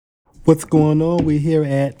What's going on? We're here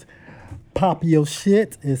at Pop Your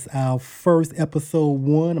Shit. It's our first episode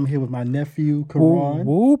one. I'm here with my nephew, Karan.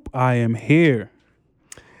 Whoop, I am here.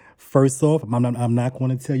 First off, I'm not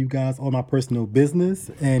going to tell you guys all my personal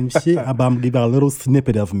business and shit. I'm going to give you a little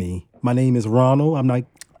snippet of me. My name is Ronald. I'm not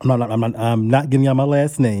giving you my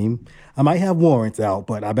last name. I might have warrants out,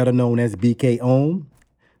 but I better known as BK Ohm.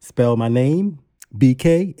 Spell my name,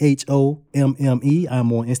 BKHOMME.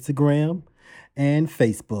 I'm on Instagram and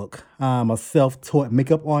Facebook. I'm a self-taught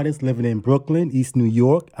makeup artist living in Brooklyn, East New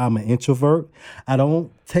York. I'm an introvert. I don't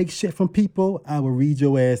take shit from people. I will read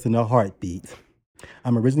your ass in a heartbeat.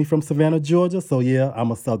 I'm originally from Savannah, Georgia, so yeah,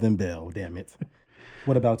 I'm a Southern Belle, damn it.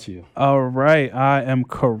 What about you? All right, I am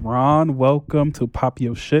Karan. Welcome to Pop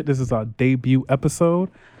Your Shit. This is our debut episode.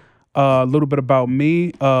 A little bit about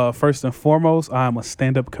me. First and foremost, I'm a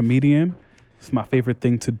stand-up comedian. It's my favorite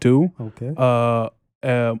thing to do. Okay.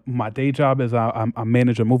 My day job is I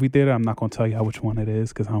manage a movie theater. I'm not going to tell y'all which one it is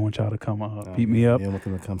because I don't want y'all to come beat me up. Yeah, I want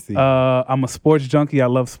them to come see. I'm a sports junkie. I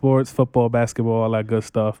love sports, football, basketball, all that good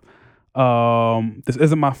stuff. This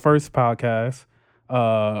isn't my first podcast.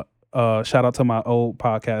 Shout out to my old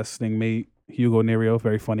podcasting mate, Hugo Nerio,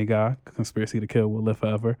 very funny guy. Conspiracy to Kill will live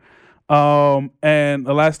forever. And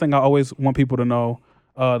the last thing I always want people to know,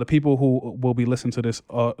 the people who will be listening to this,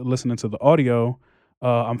 listening to the audio,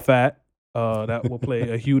 I'm fat. That will play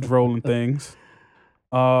a huge role in things.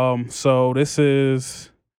 So this is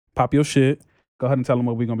Pop Your Shit. Go ahead and tell them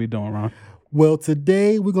what we're going to be doing, Ron. Well,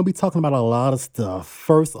 today we're going to be talking about a lot of stuff.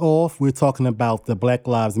 First off, we're talking about the Black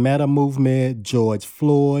Lives Matter movement, George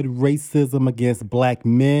Floyd, racism against black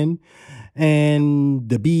men, and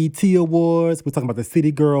the BET Awards. We're talking about the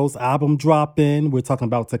City Girls album dropping. We're talking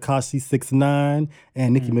about Tekashi 6ix9ine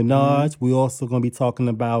and Nicki Minaj. We're also going to be talking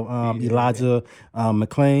about Elijah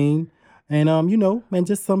McClain. And, man,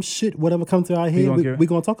 just some shit, whatever comes to our head, we're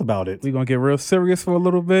going to talk about it. We're going to get real serious for a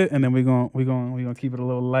little bit, and then we're gonna keep it a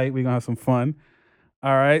little light. We're going to have some fun.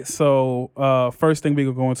 All right, so first thing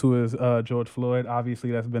we're going to go into is George Floyd.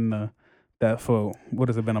 Obviously, that's been for, what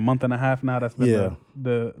has it been, a month and a half now? That's been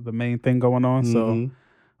the main thing going on. Mm-hmm. So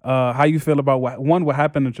how you feel about, what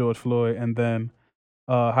happened to George Floyd, and then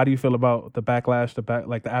how do you feel about the backlash, the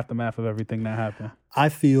aftermath of everything that happened? I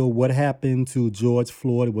feel what happened to George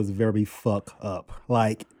Floyd was very fucked up.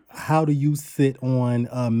 Like, how do you sit on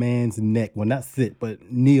a man's neck? Well, not sit, but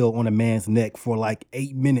kneel on a man's neck for like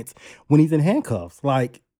 8 minutes when he's in handcuffs.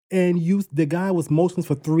 Like, and the guy was motionless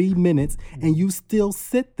for 3 minutes, and you still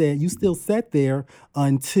sit there. You still sat there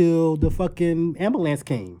until the fucking ambulance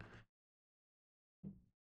came.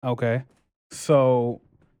 Okay, so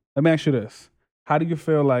let me ask you this. How do you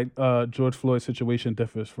feel like George Floyd's situation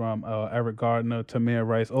differs from Eric Gardner, Tamir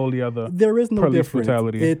Rice, all the other There is no police difference.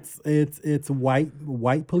 brutality? It's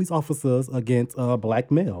white police officers against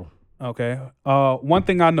black male. Okay. One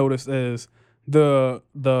thing I noticed is the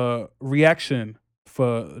reaction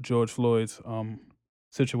for George Floyd's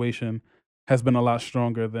situation has been a lot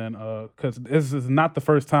stronger than because this is not the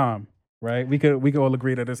first time, right? We could all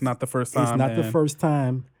agree that it's not the first time. It's not the first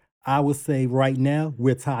time. I would say right now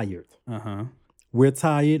we're tired. We're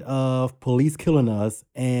tired of police killing us,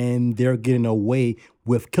 and they're getting away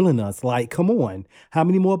with killing us. Like, come on. How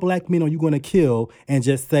many more black men are you going to kill and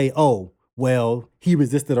just say, oh, well, he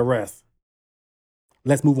resisted arrest.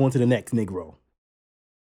 Let's move on to the next Negro.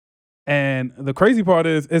 And the crazy part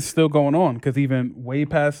is it's still going on because even way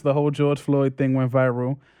past the whole George Floyd thing went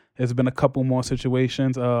viral, there's been a couple more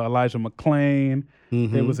situations. Elijah McClain.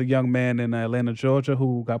 Mm-hmm. There was a young man in Atlanta, Georgia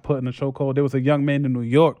who got put in a chokehold. There was a young man in New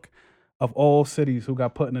York, of all cities, who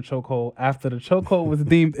got put in a chokehold after the chokehold was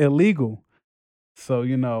deemed illegal. So,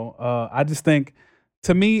 I just think,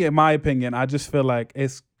 to me, in my opinion, I just feel like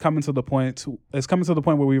it's coming to the point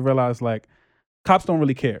where we realize, like, cops don't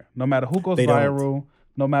really care. No matter who goes viral,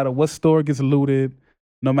 no matter what store gets looted,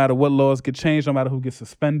 no matter what laws get changed, no matter who gets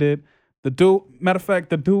suspended. The dude,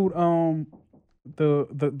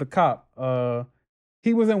 the cop,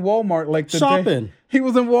 he was in Walmart shopping. He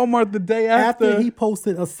was in Walmart the day after he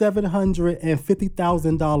posted a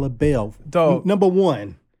 $750,000 bail. Dog. Number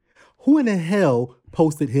one, who in the hell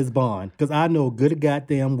posted his bond? Because I know good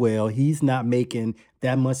goddamn well he's not making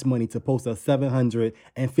that much money to post a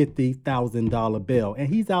 $750,000 bail. And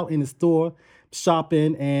he's out in the store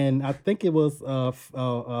shopping, and I think it was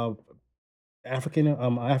African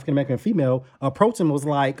American female approached him, was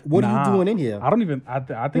like, "What are you doing in here?" I think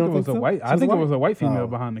it was a white. I think it was a white female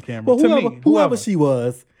behind the camera. Well, whoever she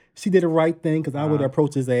was, she did the right thing, because I would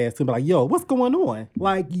approach his ass and be like, "Yo, what's going on?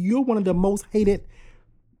 Like, you're one of the most hated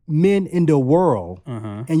men in the world,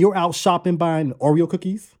 and you're out shopping buying Oreo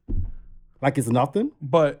cookies." Like it's nothing?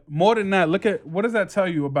 But more than that, look at what does that tell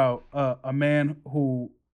you about a man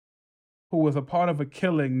who was a part of a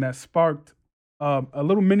killing that sparked a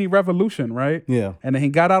little mini revolution, right? Yeah. And then he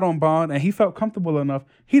got out on bond, and he felt comfortable enough.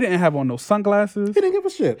 He didn't have on no sunglasses. He didn't give a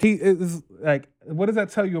shit. He is like, what does that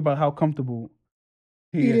tell you about how comfortable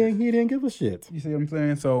he is? He didn't give a shit. You see what I'm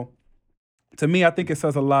saying? So, to me, I think it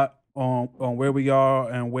says a lot on where we are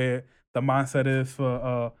and where the mindset is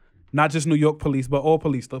for not just New York police, but all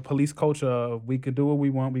police. The police culture, we could do what we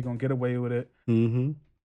want. We're going to get away with it. Mm-hmm.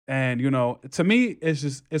 And, to me,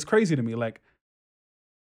 it's crazy to me. Like,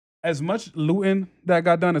 as much looting that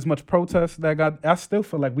got done, as much protest I still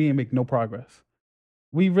feel like we ain't make no progress.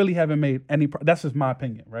 We really haven't made any, that's just my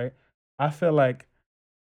opinion, right? I feel like,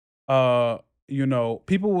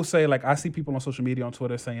 people will say, like, I see people on social media, on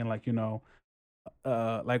Twitter saying, like,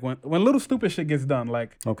 like when little stupid shit gets done,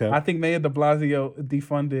 like, Okay. I think Mayor de Blasio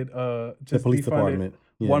defunded, The police department.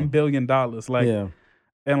 Yeah. $1 billion. Like, yeah.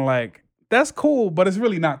 and like, that's cool, but it's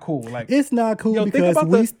really not cool. Like, It's not cool Yo, think because about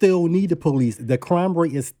we still need the police. The crime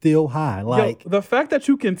rate is still high. Like, the fact that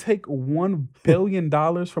you can take $1 billion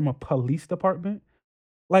from a police department,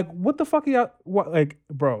 like, what the fuck are y'all, like,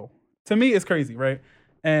 bro, to me, it's crazy, right?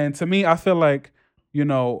 And to me, I feel like,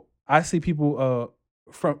 I see people,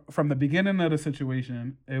 from the beginning of the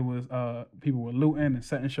situation, it was, people were looting and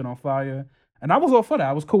setting shit on fire. And I was all for that.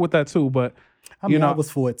 I was cool with that too, but I mean, I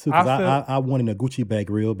was for it too because I wanted a Gucci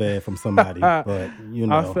bag real bad from somebody, but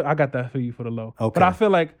I got that for you for the low. Okay. But I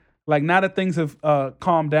feel like now that things have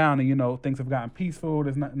calmed down and things have gotten peaceful,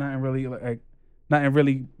 there's nothing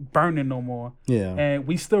really burning no more. Yeah. And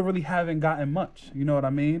we still really haven't gotten much. You know what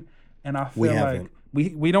I mean? And I feel We like haven't.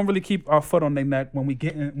 we don't really keep our foot on their neck when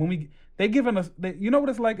they giving us. You know what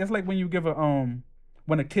it's like? It's like when you give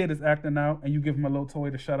when a kid is acting out and you give him a little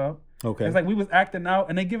toy to shut up. Okay. It's like we was acting out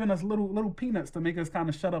and they giving us little peanuts to make us kind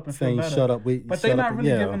of shut up and saying feel better. shut up. But they not really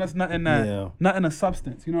giving us nothing nothing of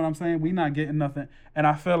substance. You know what I'm saying? We not getting nothing. And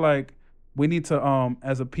I feel like we need to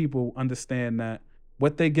as a people understand that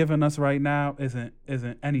what they giving us right now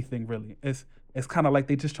isn't anything really. It's kind of like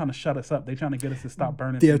they just trying to shut us up. They trying to get us to stop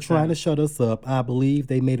burning. They're trying to shut us up. I believe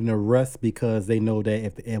they made an arrest because they know that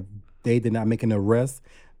if they did not make an arrest,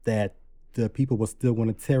 that the people were still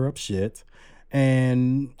going to tear up shit.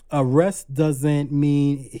 And arrest doesn't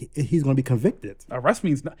mean he's going to be convicted. Arrest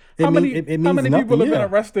means It how mean- many it means people nothing, have been yeah.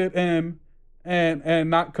 arrested and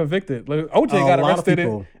not convicted? Like OJ A got lot of arrested.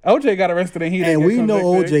 people. OJ got arrested and he didn't And get we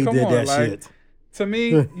know convicted. OJ Come did on, that like, shit. To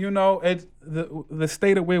me, it's the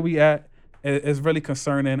state of where we at is really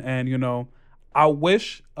concerning, and I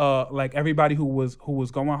wish like everybody who was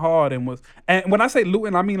going hard and when I say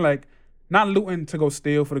looting, I mean like not looting to go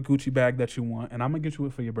steal for the Gucci bag that you want, and I'm gonna get you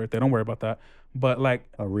it for your birthday. Don't worry about that. But like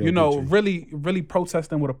Gucci. really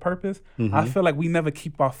protesting with a purpose. Mm-hmm. I feel like we never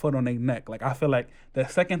keep our foot on their neck. Like I feel like the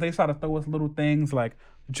second they try to throw us little things like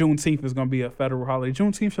Juneteenth is gonna be a federal holiday.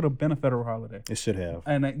 Juneteenth should have been a federal holiday. It should have.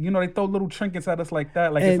 And they throw little trinkets at us like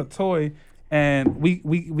that, like it's a toy, and we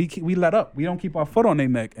let up. We don't keep our foot on their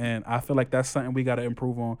neck, and I feel like that's something we got to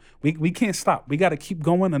improve on. We can't stop. We got to keep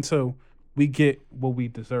going until we get what we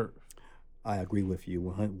deserve. I agree with you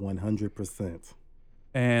 100%.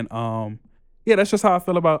 And yeah, that's just how I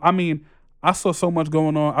feel about. I mean, I saw so much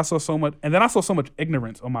going on. I saw so much, and then I saw so much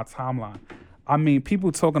ignorance on my timeline. I mean,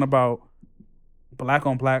 people talking about black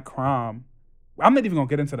on black crime. I'm not even gonna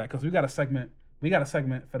get into that because we got a segment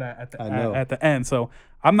for that at the end. So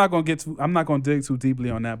I'm not gonna dig too deeply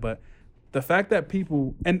on that. But the fact that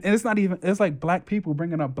people and it's not even, it's like black people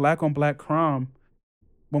bringing up black on black crime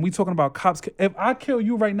when we talking about cops. If I kill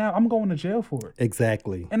you right now, I'm going to jail for it.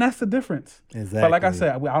 Exactly. And that's the difference. Exactly. But like I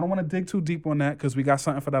said, I don't want to dig too deep on that because we got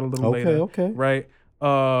something for that a little later. Okay. Right.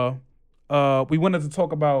 We wanted to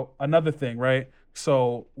talk about another thing, right?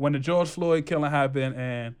 So when the George Floyd killing happened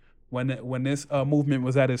and when this movement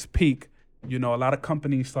was at its peak, a lot of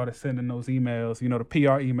companies started sending those emails, the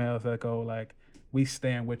PR emails that go like, "We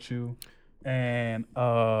stand with you." And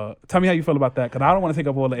tell me how you feel about that, because I don't want to take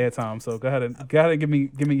up all the airtime. So go ahead and give me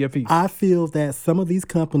your piece. I feel that some of these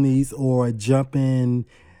companies are jumping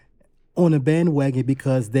on a bandwagon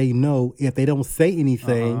because they know if they don't say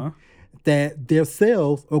anything, that their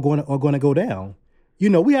sales are going to go down.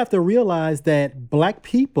 We have to realize that black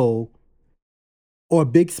people are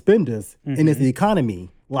big spenders in this economy.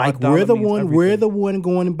 Like we're the one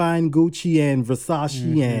going and buying Gucci and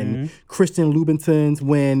Versace and Christian Louboutins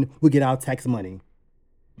when we get our tax money.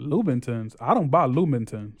 Louboutins? I don't buy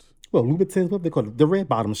Louboutins. Well, Louboutins, what they call it? The red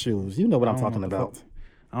bottom shoes. You know what I'm talking about.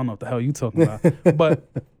 I don't know what the hell you talking about. But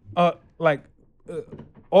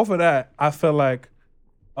off of that, I feel like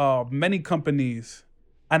many companies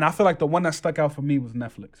and I feel like the one that stuck out for me was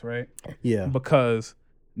Netflix, right? Yeah. Because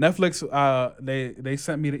Netflix, they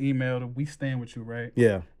sent me the email that we stand with you, right?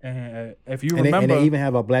 Yeah. And if you And remember, they even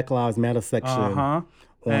have a Black Lives Matter section on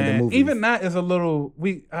the and movies. even that is a little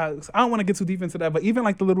I don't want to get too deep into that, but even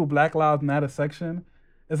like the little Black Lives Matter section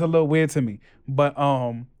is a little weird to me. But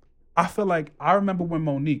I feel like I remember when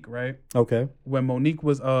Monique, right? Okay. When Monique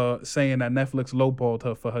was saying that Netflix lowballed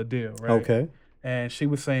her for her deal, right? Okay. And she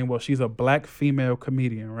was saying, well, she's a Black female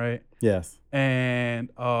comedian, right? Yes. And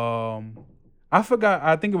I forgot.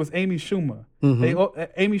 I think it was Amy Schumer. Mm-hmm.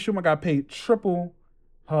 Amy Schumer got paid triple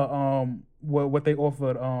her what they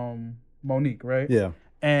offered Monique, right? Yeah.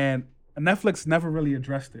 And Netflix never really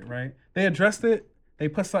addressed it, right? They addressed it. They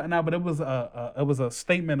put something out, but it was a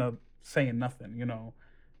statement of saying nothing, you know.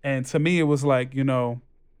 And to me, it was like, you know,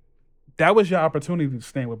 that was your opportunity to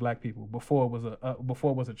stand with Black people before it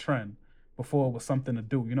was a trend, before it was something to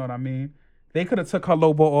do. You know what I mean? They could have took her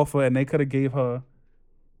lowball offer and they could have gave her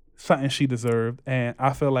something she deserved. And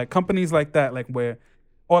I feel like companies like that, like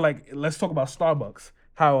let's talk about Starbucks.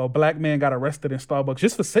 How a Black man got arrested in Starbucks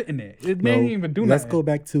just for sitting there. It didn't even do nothing. Let's go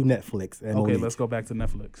back to Netflix. And Okay, Monique. let's go back to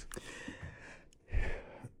Netflix.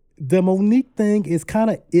 The Monique thing is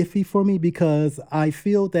kind of iffy for me because I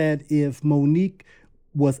feel that if Monique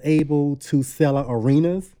was able to sell out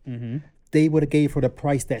arenas, they would have gave her the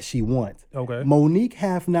price that she wants. Okay. Monique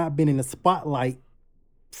have not been in the spotlight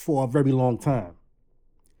for a very long time.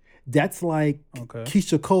 That's like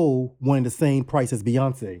Keisha Cole wanting the same price as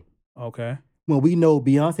Beyonce. Okay. Well, we know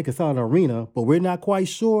Beyonce can sell an arena, but we're not quite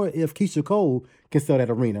sure if Keisha Cole can sell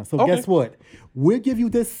that arena. So guess what? We'll give you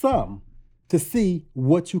this sum to see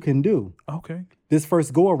what you can do. Okay. This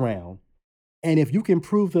first go around. And if you can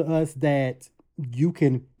prove to us that you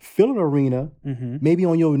can fill an arena, maybe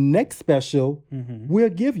on your next special, we'll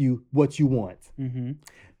give you what you want.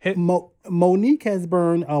 Monique has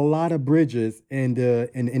burned a lot of bridges in the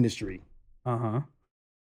industry.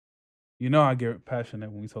 You know I get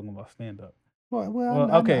passionate when we talking about stand up. Well,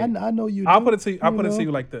 I know you. I'll put it to you. I'll put it to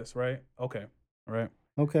you like this, right? Okay, right.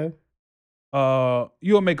 Okay.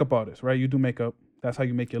 You're a makeup artist, right? You do makeup. That's how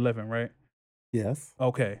you make your living, right? Yes.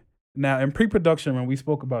 Okay. Now in pre-production, when we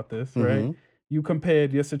spoke about this, right? You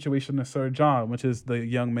compared your situation to Sir John, which is the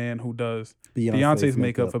young man who does Beyonce's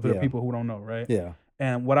makeup for the people who don't know, right? Yeah.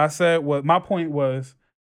 And what I said was, my point was,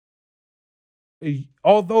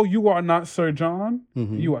 although you are not Sir John,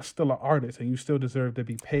 you are still an artist and you still deserve to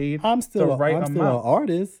be paid. I'm still amount. an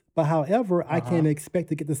artist, but however, I can't expect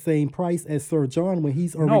to get the same price as Sir John when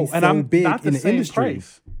he's already so big in the industry.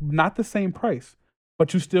 Price. Not the same price,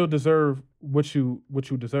 but you still deserve what you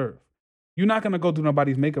deserve. You're not gonna go do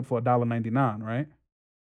nobody's makeup for $1.99, right?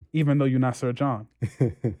 Even though you're not Sir John.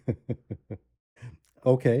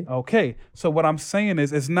 Okay. So what I'm saying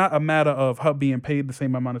is, it's not a matter of her being paid the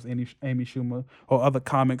same amount as Amy Schumer or other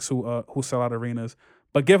comics who sell out arenas,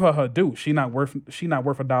 but give her due. She not worth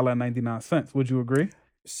 $1.99. Would you agree?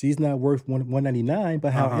 She's not worth $1.99,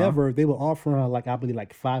 but however, they were offering her I believe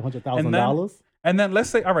 $500,000. And then let's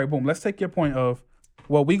say, all right, boom. Let's take your point of,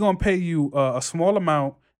 well, we gonna pay you a small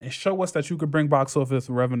amount and show us that you could bring box office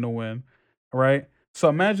revenue in, right? So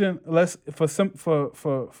imagine,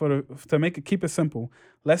 keep it simple,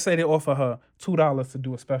 let's say they offer her $2 to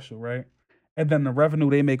do a special, right? And then the revenue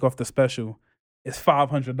they make off the special is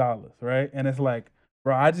 $500, right? And it's like,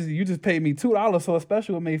 bro, you just paid me $2 for a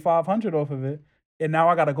special and made $500 off of it, and now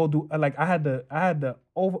I gotta go do I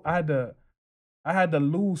had to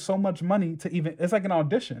lose so much money to even. It's like an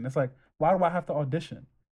audition. It's like, why do I have to audition?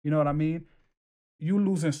 You know what I mean? You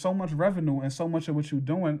losing so much revenue and so much of what you're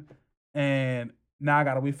doing, and now I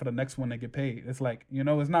gotta wait for the next one to get paid. It's like,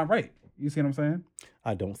 it's not right. You see what I'm saying?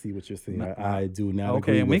 I don't see what you're saying. I do not agree with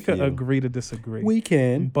you. Okay, and we could agree to disagree. We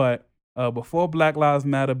can. But before Black Lives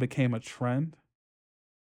Matter became a trend,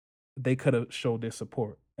 they could have showed their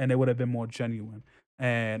support, and it would have been more genuine.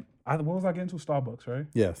 And what was I getting to? Starbucks, right?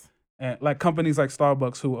 Yes. And like companies like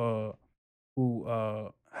Starbucks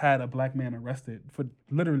who had a Black man arrested for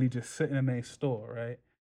literally just sitting in a store, right?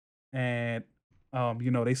 And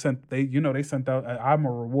they sent out. I'm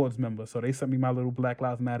a rewards member, so they sent me my little Black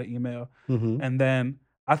Lives Matter email, and then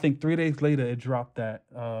I think 3 days later it dropped that.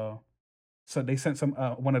 So they sent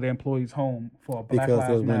one of their employees home for a Black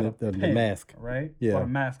Lives Matter the mask, right? Yeah, or a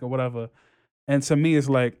mask or whatever. And to me, it's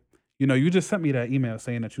like, you just sent me that email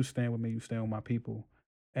saying that you stand with me, you stand with my people,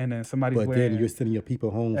 and then somebody's then you're sending your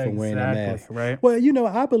people home for wearing a mask, right? Well,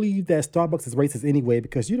 I believe that Starbucks is racist anyway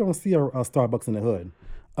because you don't see a Starbucks in the hood.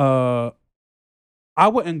 I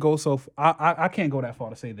wouldn't go I can't go that far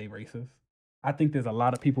to say they racist. I think there's a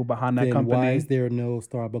lot of people behind that company. Why is there no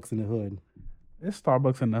Starbucks in the hood? There's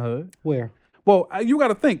Starbucks in the hood. Where? Well, you got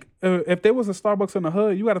to think if there was a Starbucks in the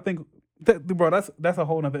hood, you got to think, bro. That's a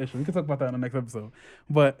whole nother issue. We can talk about that in the next episode.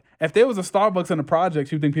 But if there was a Starbucks in the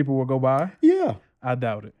projects, you think people would go by? Yeah. I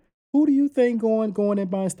doubt it. Who do you think going and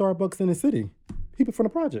buying Starbucks in the city? People from the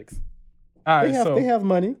projects. All right, They have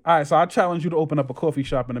money. All right, so I challenge you to open up a coffee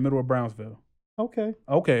shop in the middle of Brownsville. Okay.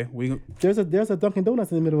 Okay, there's a Dunkin'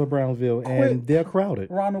 Donuts in the middle of Brownsville, and they're crowded.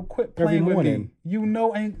 Ronald, quit playing every morning. With me. You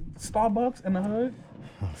know, ain't Starbucks in the hood?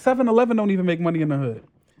 7-Eleven don't even make money in the hood.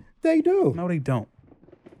 They do. No, they don't.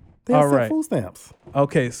 They accept food stamps.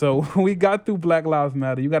 Okay, so we got through Black Lives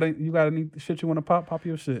Matter. You got any shit you want to pop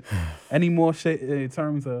your shit? Any more shit in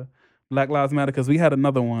terms of Black Lives Matter? Because we had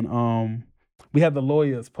another one. We had the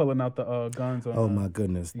lawyers pulling out the guns. Oh my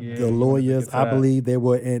goodness! Yeah, the lawyers, I believe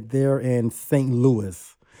they're in St.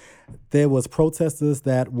 Louis. There was protesters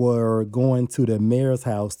that were going to the mayor's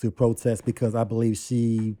house to protest because I believe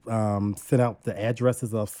she sent out the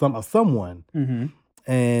addresses of someone,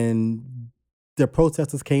 and the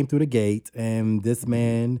protesters came through the gate, and this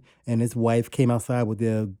man and his wife came outside with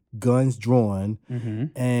their guns drawn,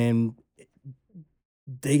 and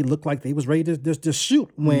they looked like they was ready to just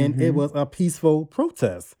shoot when it was a peaceful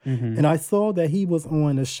protest. And I saw that he was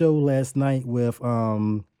on a show last night with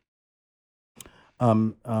Governor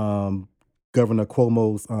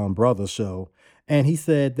Cuomo's brother show, and he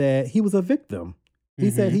said that he was a victim. He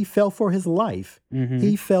said he felt for his life.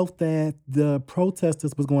 He felt that the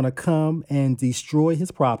protesters was going to come and destroy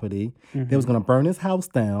his property. They was going to burn his house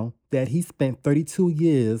down that he spent 32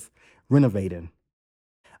 years renovating.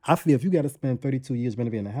 I feel if you got to spend 32 years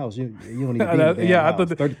renovating a house, you don't even be I thought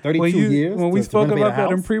 32 years. When we spoke about that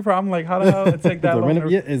in pre-pro, I'm like, how the hell it take that long?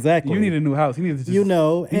 Yeah, exactly. You need a new house. You need to just, you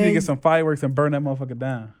need to get some fireworks and burn that motherfucker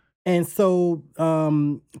down. And so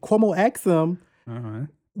Cuomo asked him,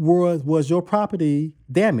 was your property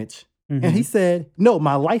damaged? And he said, no,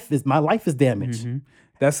 my life is damaged.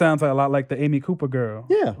 That sounds a lot like the Amy Cooper girl.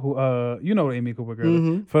 Yeah. Who, you know the Amy Cooper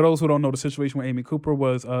girl. For those who don't know, the situation with Amy Cooper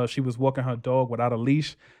was she was walking her dog without a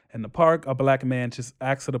leash in the park. A black man just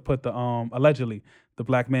asked her to put allegedly, the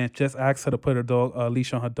black man just asked her to put a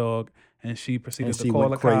leash on her dog, and she proceeded to call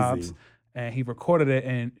the cops. And he recorded it,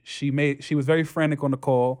 and she was very frantic on the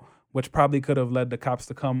call, which probably could have led the cops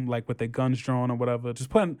to come like with their guns drawn or whatever,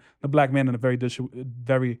 just putting the black man in a very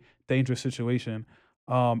dangerous situation.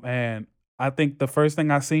 And I think the first thing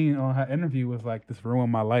I seen on her interview was like, "This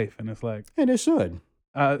ruined my life," and it's like, and it should,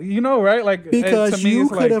 right? Like because to me, you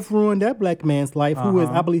could have ruined that black man's life. Who is,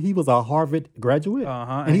 I believe, he was a Harvard graduate,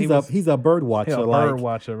 and he's a bird watcher. Bird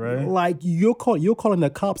watcher, right? Like you're calling the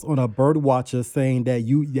cops on a bird watcher, saying that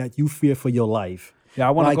you fear for your life. Yeah,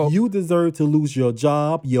 I want to go. You deserve to lose your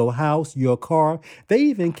job, your house, your car. They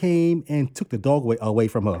even came and took the dog away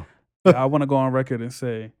from her. I want to go on record and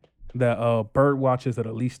say that bird watchers are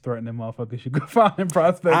the least threatening motherfuckers you could find in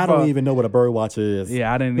Prospect I don't even know what a bird watcher is.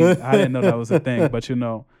 Yeah, I didn't know that was a thing. But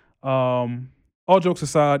all jokes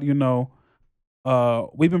aside,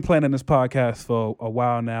 we've been planning this podcast for a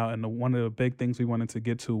while now, and one of the big things we wanted to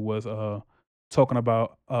get to was talking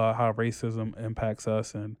about how racism impacts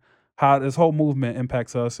us and how this whole movement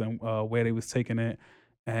impacts us and where they was taking it.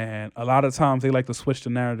 And a lot of times they like to switch the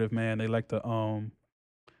narrative, man. They like to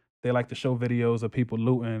show videos of people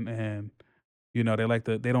looting, and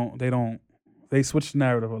they switch the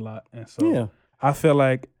narrative a lot. And so I feel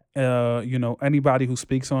like anybody who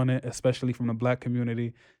speaks on it, especially from the black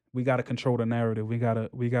community, we gotta control the narrative. We gotta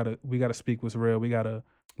speak what's real. We gotta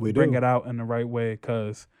bring it out in the right way,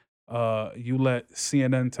 because you let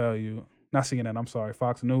CNN tell you, not CNN, I'm sorry,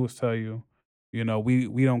 Fox News tell you,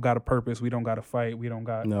 we don't got a purpose, we don't got to fight, we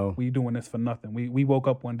doing this for nothing. We woke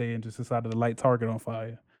up one day and just decided to light Target on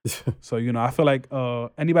fire. So I feel like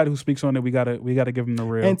anybody who speaks on it, we gotta give them the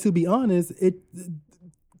real. And to be honest,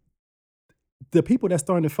 the people that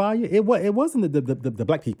started the fire, it wasn't the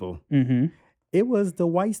black people. It was the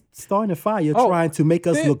whites starting the fire, trying to make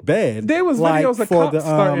us look bad. There was videos of cops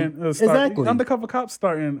starting exactly undercover cops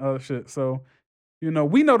starting shit. So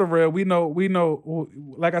we know the real. We know.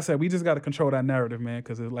 Like I said, we just got to control that narrative, man.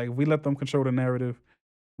 Because like if we let them control the narrative,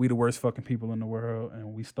 we the worst fucking people in the world,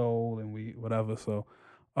 and we stole and we whatever. So,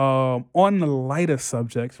 on the lighter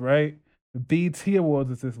subjects, right? The BET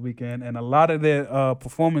Awards is this weekend, and a lot of their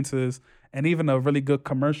performances and even a really good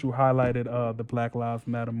commercial highlighted the Black Lives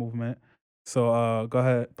Matter movement. So go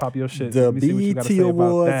ahead, pop your shit. The BET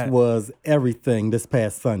Awards was everything this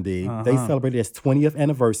past Sunday. They celebrated its 20th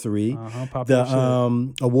anniversary.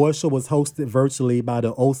 The award show was hosted virtually by the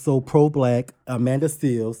also pro-black Amanda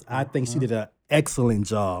Seales. I think she did an excellent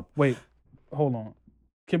job. Wait, hold on.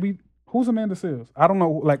 Can we Who's Amanda Seales? I don't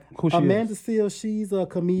know like who she Amanda is. Seales, she's a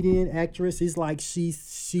comedian, actress. She's like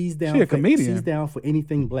she's down. She a comedian? She's down for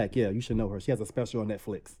anything black. Yeah, you should know her. She has a special on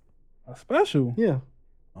Netflix. A special. Yeah.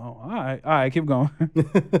 Oh, all right, keep going.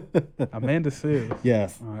 Amanda Seales.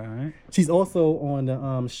 Yes. All right. She's also on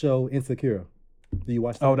the show Insecure. Do you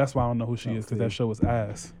watch that? Oh, that's why I don't know who she is because that show was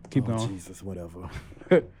ass. Keep going. Jesus, whatever.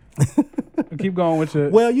 Keep going with your.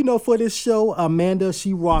 Well, you know, for this show, Amanda,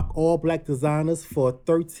 she rocked all black designers for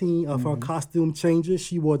 13 of her costume changes.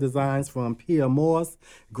 She wore designs from Pierre Morse,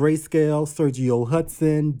 Grayscale, Sergio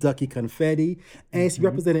Hudson, Ducky Confetti, and she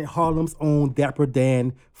represented Harlem's own Dapper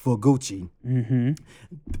Dan for Gucci.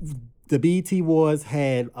 The BET Awards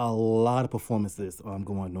had a lot of performances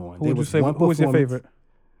going on. Who would you say? Who was your favorite?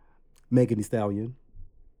 Megan Thee Stallion.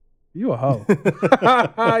 You a hoe.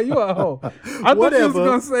 You a hoe. I thought you was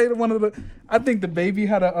gonna say one of the. I think the baby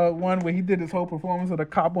had a one where he did his whole performance with a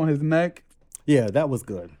cop on his neck. Yeah, that was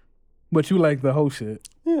good. But you like the whole shit.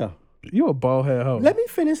 Yeah. You a bald head hoe. Let me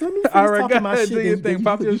finish All right, talking my ahead, shit. do your thing.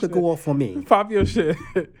 Pop your you could shit. go off on me. Pop your shit.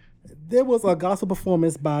 There was a gospel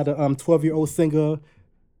performance by the 12-year-old singer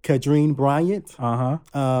Kadreen Bryant.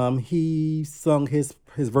 He sung his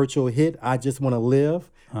virtual hit, I Just Want to Live.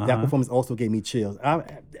 That performance also gave me chills.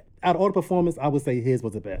 Out of all the performance, I would say his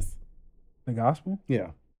was the best. The gospel?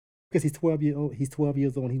 Yeah. Because he's 12 years old. He's 12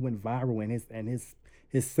 years old and he went viral and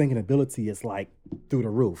his singing ability is like through the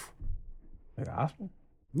roof. The gospel?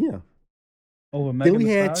 Yeah. Over Then we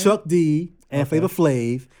had Chuck D and Flavor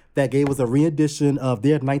Flav that gave us a re-edition of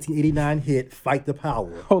their 1989 hit, Fight the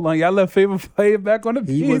Power. Hold on, y'all left Flavor Flav back on the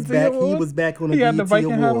He BET was back. Awards? He was back on the He had the BET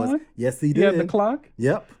Viking hat Awards. on? Yes, he did. He had the clock?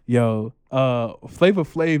 Yep. Yo, Flavor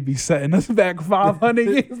Flav be setting us back 500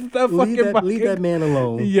 years with that fucking leave that man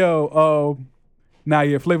alone. Yo, now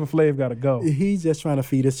yeah, Flavor Flav gotta go. He's just trying to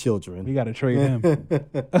feed his children. We gotta trade him.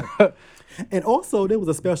 And also, there was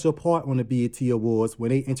a special part on the BET Awards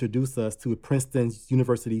when they introduced us to Princeton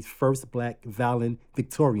University's first black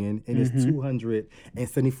valedictorian in its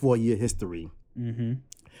 274-year history.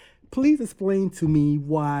 Please explain to me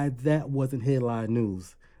why that wasn't headline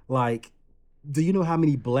news. Like, do you know how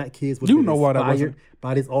many black kids were inspired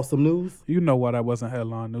by this awesome news? You know why that wasn't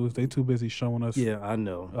headline news. They too busy showing us Yeah, I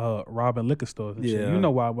know. robbing liquor stores and shit. Yeah. You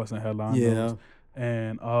know why it wasn't headline news.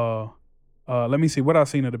 And let me see what I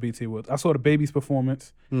seen at the BT was. I saw the baby's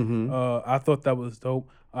performance. I thought that was dope.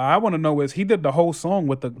 I want to know is he did the whole song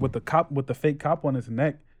with the fake cop on his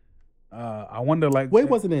neck. I wonder like Well, it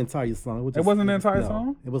wasn't the entire song. It wasn't the entire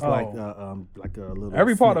song? It was like a little.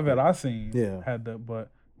 every part of snippet. it I seen Yeah. had that,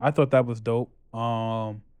 but I thought that was dope.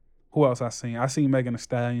 Who else I seen? I seen Megan Thee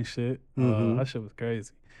Stallion shit. That shit was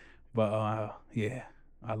crazy. But yeah,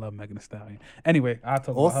 I love Megan Thee Stallion. Anyway, I talk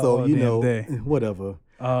about her Also, all you damn know, day. whatever.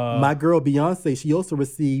 My girl Beyonce, she also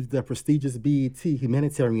received the prestigious BET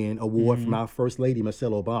Humanitarian Award from our First Lady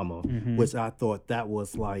Michelle Obama, which I thought that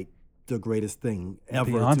was like the greatest thing ever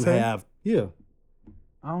Beyonce? to have. Yeah.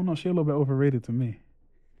 I don't know. She a little bit overrated to me.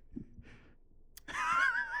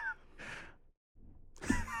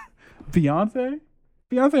 Beyonce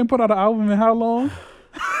ain't put out an album in how long?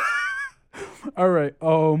 All right.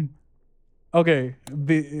 Okay.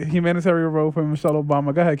 The humanitarian role for Michelle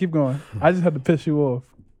Obama. Go ahead. Keep going. I just had to piss you off.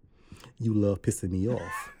 You love pissing me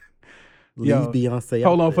off. Yo, Leave Beyonce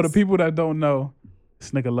Hold out on. For the this. people that don't know,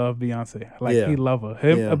 this nigga love Beyonce. Like Yeah. he love her.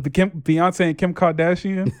 Yeah. Beyonce and Kim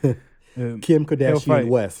Kardashian. Kim fight. Kardashian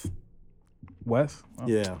West. West. Oh.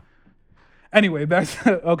 Yeah. Anyway, back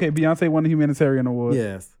to Beyonce won the humanitarian award.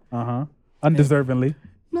 Yes. Undeservingly.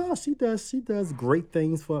 No, she does great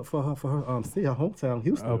things for her hometown,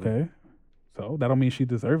 Houston. Okay. So that don't mean she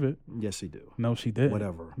deserve it. Yes, she do. No, she didn't.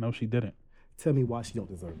 Whatever. No, she didn't. Tell me why she don't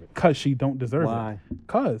deserve it. Cause she don't deserve Why? it.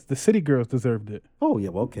 Cause the City Girls deserved it. Oh yeah,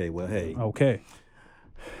 well, okay, well hey. Okay.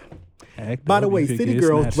 By the way, City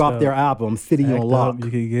Girls dropped their album City on Lock.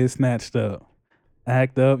 You can get snatched up.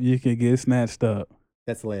 Act up, you can get snatched up.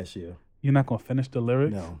 That's last year. You're not gonna finish the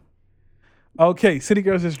lyrics? No. Okay, City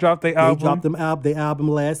Girls just dropped their album. They dropped their album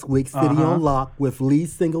last week, City on Lock, with lead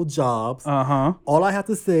single Jobs. All I have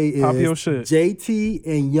to say Pop your is shit. JT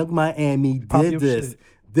and Young Miami Pop did your this. shit.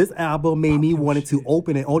 This album made me your wanted to shit.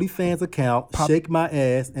 open an OnlyFans account, shake my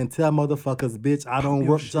ass, and tell motherfuckers, bitch, I don't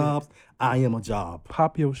your work shit. jobs, I am a job.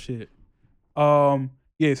 Pop your shit. Yeah,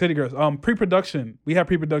 City Girls. Pre-production. We had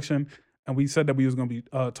pre-production, and we said that we was gonna be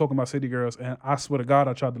talking about City Girls. And I swear to God,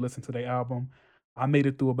 I tried to listen to their album. I made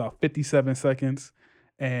it through about 57 seconds,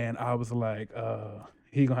 and I was like,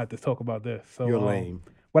 he gonna have to talk about this. So You're lame.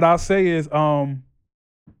 What I'll say is, I'm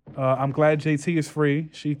glad JT is free.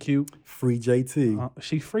 She cute. Free JT.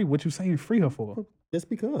 She free. What you saying? Free her for? Just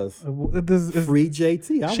because. This is- Free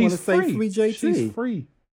JT. I want she's to say free JT. She's free.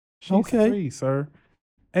 She's Okay. free, sir.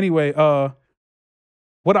 Anyway,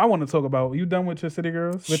 what I want to talk about. You done with your city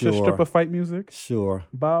girls? With your Sure. stripper fight music? Sure.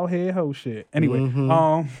 Bald head hoe shit. Anyway,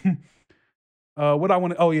 Mhm. what I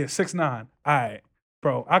want to? Oh yeah, 6ix9ine. All right,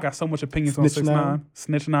 bro. I got so much opinions on Snitch 6ix9ine. Nine?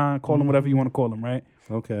 Snitch Nine. Call him whatever you want to call him, right?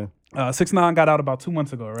 Okay. 6ix9ine got out about 2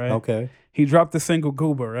 months ago, right? Okay. He dropped the single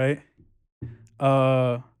Goober, right?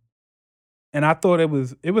 And I thought it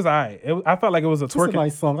was alright. I felt like it was a It's a twerking.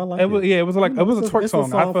 nice song. I like It was, it. yeah, it was like it was a twerk It's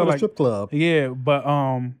song. I for feel the like strip club. yeah, but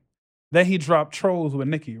then he dropped Trolls with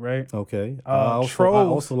Nicki, right? Okay. I Trolls.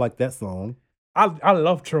 also like that song. I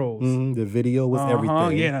love Trolls. The video was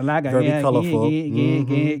everything. Yeah, like Very colorful.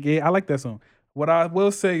 Yeah. I like that song. What I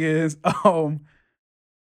will say is, yo,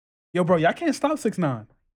 bro, y'all can't stop 6ix9ine.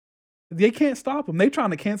 They can't stop him. They trying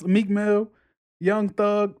to cancel Meek Mill, Young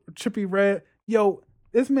Thug, Trippie Redd. Yo,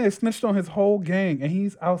 this man snitched on his whole gang and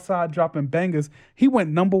he's outside dropping bangers. He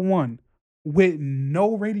went #1 with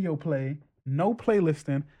no radio play, no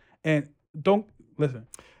playlisting, and don't listen.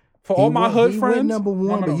 For all my hood friends, went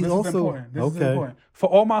 #1, but he's this also is important. This is important. For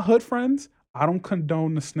all my hood friends, I don't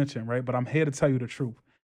condone the snitching, right? But I'm here to tell you the truth.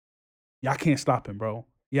 Y'all can't stop him, bro.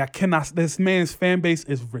 Y'all cannot. This man's fan base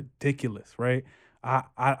is ridiculous, right?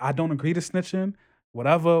 I don't agree to snitching.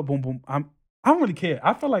 Whatever. Boom, boom. I don't really care.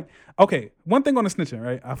 I feel like, okay, one thing on the snitching,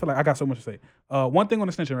 right? I feel like I got so much to say. One thing on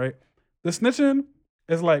the snitching, right? The snitching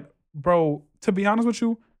is like, bro, to be honest with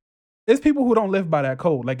you, it's people who don't live by that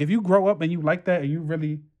code. Like if you grow up and you like that and you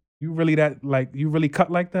really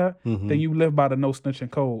cut like that, then you live by the no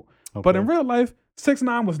snitching code. Okay. But in real life,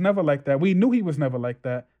 6ix9ine was never like that. We knew he was never like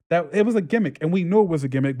that. That it was a gimmick, and we knew it was a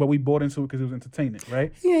gimmick, but we bought into it because it was entertaining,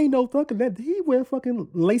 right? He ain't no fucking that. He wear fucking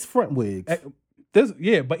lace front wigs.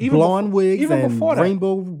 But even blonde wigs, even and before that,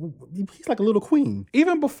 rainbow. He's like a little queen.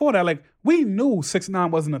 Even before that, like we knew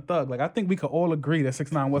 6ix9ine wasn't a thug. Like I think we could all agree that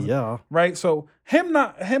 6ix9ine wasn't. Yeah. Right. So him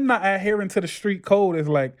not adhering to the street code is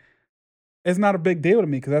like, it's not a big deal to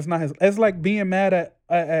me because that's not his. It's like being mad at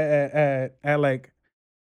like,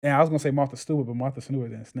 and I was gonna say Martha Stewart, but Martha Stewart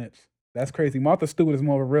didn't snitch. That's crazy. Martha Stewart is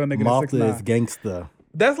more of a real nigga Martha than 6ix9ine. is gangster.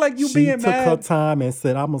 That's like you being mad. She took her time and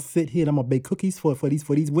said, "I'm gonna sit here and I'm gonna bake cookies for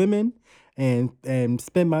these women and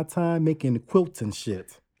spend my time making quilts and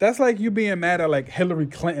shit." That's like you being mad at like Hillary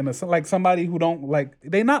Clinton or like somebody who don't like.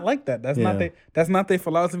 They not like that. That's not their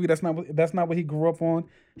philosophy. That's not what he grew up on.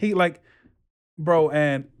 He like, bro.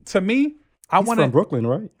 And to me, He's from Brooklyn,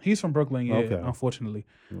 right? He's from Brooklyn. Yeah. Okay. Unfortunately,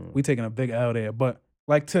 we taking a big L there. But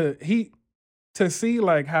like to see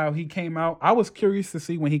like how he came out, I was curious to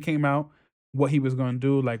see when he came out what he was going to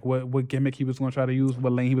do, like what gimmick he was going to try to use,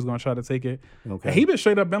 what lane he was going to try to take it. Okay. And he's just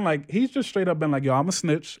straight up been like, yo, I'm a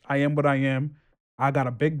snitch. I am what I am. I got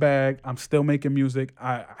a big bag. I'm still making music.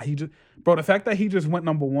 Bro, the fact that he just went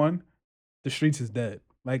 #1, the streets is dead.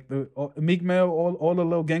 Like the Meek Mill, all the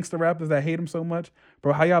little gangster rappers that hate him so much,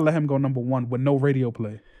 bro. How y'all let him go #1 with no radio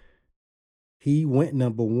play? He went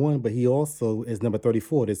 #1, but he also is number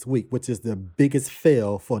 34 this week, which is the biggest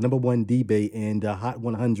fail for #1 debate in the Hot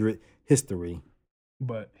 100 history.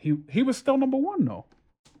 But he was still #1 though.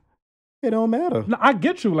 It don't matter. No, I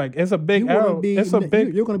get you. Like it's a big L. It's a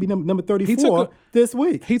big. You're going to be number 34 this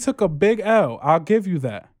week. He took a big L. I'll give you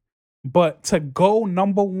that. But to go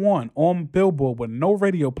 #1 on Billboard with no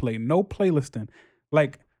radio play, no playlisting,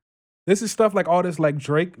 like. This is stuff like artists like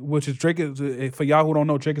Drake, which is Drake is, for y'all who don't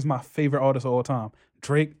know, Drake is my favorite artist of all time.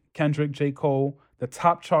 Drake, Kendrick, J. Cole, the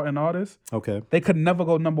top charting artists. Okay. They could never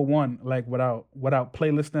go #1 like without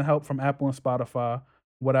playlisting help from Apple and Spotify,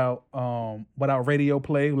 without radio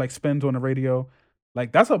play, like spins on the radio.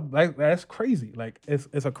 Like that's crazy. Like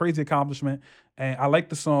it's a crazy accomplishment. And I like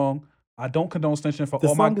the song. I don't condone snitching for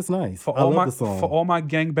all my. The song is nice. I love the song. For all my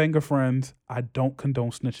gangbanger friends, I don't condone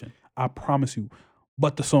snitching. I promise you.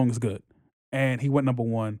 But the song is good. And he went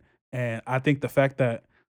 #1. And I think the fact that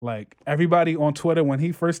like everybody on Twitter, when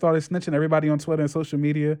he first started snitching, everybody on Twitter and social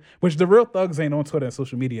media, which the real thugs ain't on Twitter and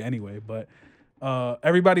social media anyway, but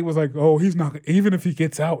everybody was like, oh, he's not, even if he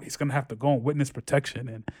gets out, he's gonna have to go on witness protection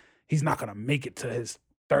and he's not gonna make it to his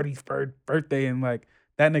 33rd birthday. And like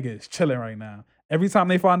that nigga is chilling right now. Every time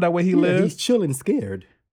they find out where he lives, he's chilling scared.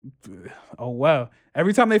 Oh wow.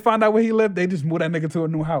 Every time they find out where he lived, they just move that nigga to a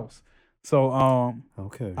new house. So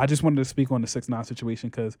okay, I just wanted to speak on the 6ix9ine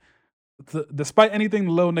situation because despite anything,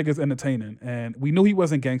 the little nigga's entertaining, and we knew he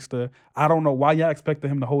wasn't gangster. I don't know why y'all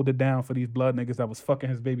expected him to hold it down for these blood niggas that was fucking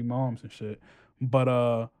his baby moms and shit.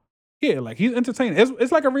 But yeah, like he's entertaining.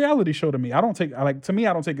 It's like a reality show to me. I don't take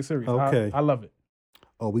it serious. Okay, I love it.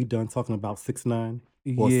 Are we done talking about 6ix9ine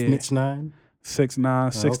or Snitch9?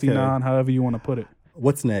 6ix9ine, 69, however you want to put it.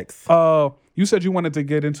 What's next? You said you wanted to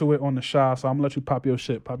get into it on the Shy, so I'm gonna let you pop your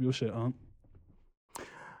shit. Pop your shit,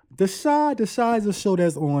 The Shy is a show that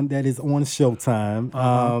is on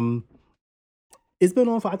Showtime. It's been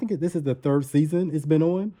on for, I think this is the third season it's been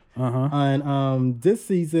on. And this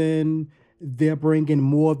season they're bringing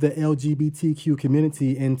more of the LGBTQ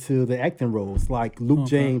community into the acting roles. Like Luke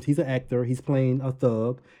James, he's an actor. He's playing a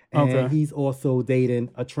thug, and he's also dating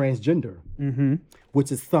a transgender,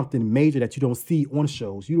 which is something major that you don't see on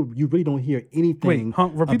shows. You really don't hear anything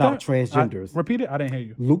about transgenders. Repeat it. I didn't hear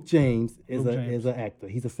you. Luke James is an actor.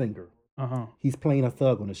 He's a singer. He's playing a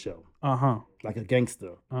thug on the show, like a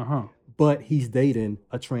gangster. But he's dating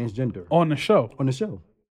a transgender on the show.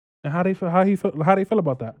 And how they feel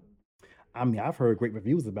about that? I mean, I've heard great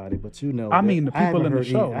reviews about it, but I mean, the people in the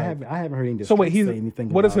show. I haven't heard any say anything.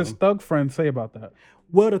 What does his thug friends say about that?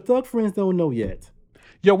 Well, the thug friends don't know yet.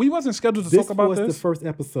 Yo, we wasn't scheduled to talk about this. This was the first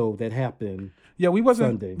episode that happened. Yeah, we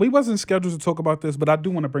wasn't Sunday. scheduled to talk about this, but I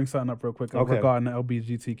do want to bring something up real quick regarding the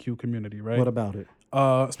LGBTQ community, right? What about it?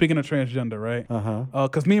 Speaking of transgender, right?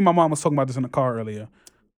 Because me and my mom was talking about this in the car earlier.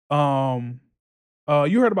 You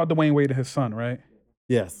heard about Dwayne Wade and his son, right?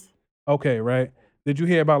 Yes. Okay, right. Did you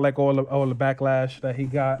hear about like all the backlash that he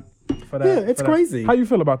got for that? Yeah, it's crazy. How you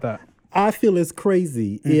feel about that? I feel it's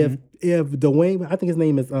crazy. If Dwayne, I think his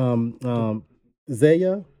name is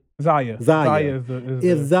Zaya.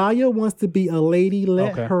 If Zaya wants to be a lady,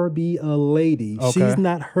 let her be a lady. She's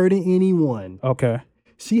not hurting anyone. Okay.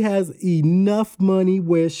 She has enough money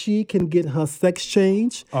where she can get her sex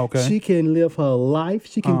change. Okay. She can live her life.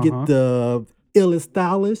 She can get the illest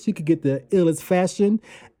stylist. She could get the illest fashion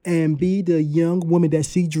and be the young woman that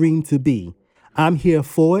she dreamed to be. I'm here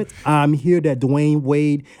for it. I'm here that Dwayne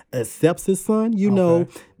Wade accepts his son. You know.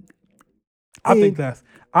 I think that's...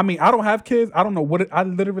 I mean, I don't have kids. I don't know what I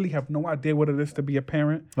literally have no idea what it is to be a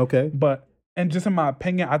parent. Okay. But, and just in my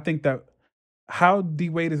opinion, I think that how D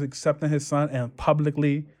Wade is accepting his son and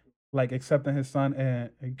publicly, like, accepting his son, and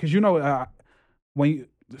because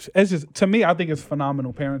it's just, to me, I think it's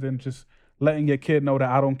phenomenal parenting, just letting your kid know that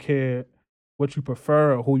I don't care what you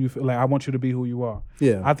prefer or who you feel like. I want you to be who you are.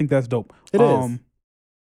 Yeah. I think that's dope. It is.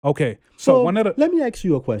 Okay. So let me ask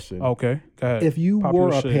you a question. Okay. Go ahead. If you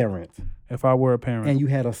were a parent. If I were a parent. And you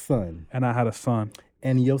had a son. And I had a son.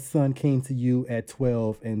 And your son came to you at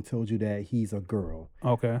 12 and told you that he's a girl.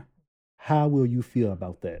 Okay. How will you feel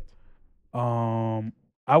about that?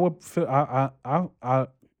 I would feel I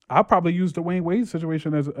probably use the Dwayne Wade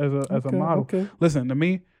situation as a model. Okay. Listen, to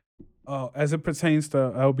me, as it pertains to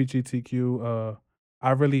LGBTQ,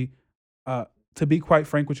 I really, to be quite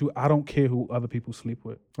frank with you, I don't care who other people sleep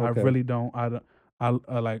with. Okay. I really don't.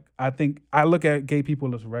 I think I look at gay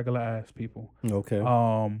people as regular ass people. Okay.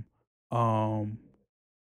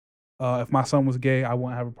 If my son was gay, I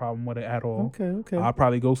wouldn't have a problem with it at all. Okay. I'd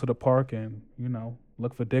probably go to the park and,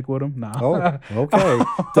 look for dick with him. Nah. Oh, okay.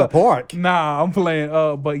 The park. Nah, I'm playing.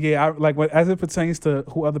 But yeah, as it pertains to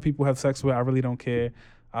who other people have sex with, I really don't care.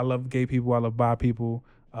 I love gay people. I love bi people.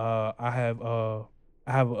 I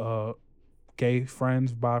have gay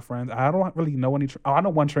friends, bi friends. I don't really know any. I know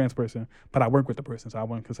one trans person, but I work with the person, so I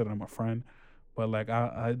wouldn't consider them a friend. But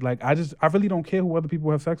I really don't care who other people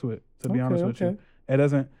have sex with. To be honest with you, it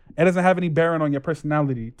doesn't have any bearing on your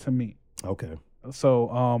personality to me. Okay.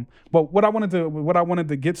 So, but what I wanted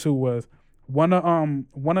to get to was one of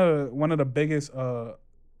the biggest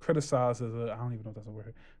criticizers. I don't even know if that's a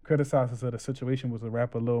word. Criticizers of the situation was the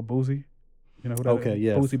rapper Lil Boosie. You know who that is?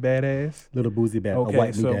 Yes. Boosie Badass. Little Boosie Badass. Okay,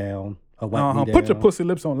 wipe me down. Wipe me down. Put your pussy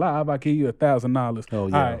lips on live. I give you $1,000. Oh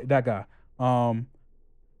yeah. All right, that guy.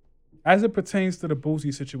 As it pertains to the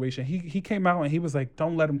Boosie situation, he came out and he was like,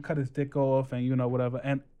 "Don't let him cut his dick off," and whatever.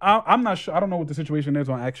 And I'm not sure. I don't know what the situation is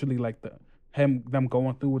on actually like them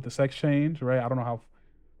going through with the sex change, right? I don't know how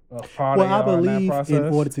far they are in that process. In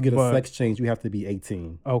order to get a sex change, you have to be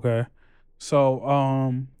 18. Okay. So,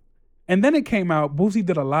 and then it came out, Boosie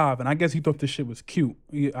did a live, and I guess he thought this shit was cute.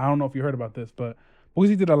 I don't know if you heard about this, but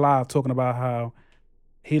Boosie did a live talking about how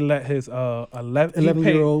he let his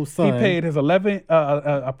 11-year-old son. He paid his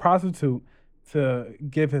a prostitute to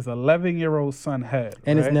give his 11-year-old son head.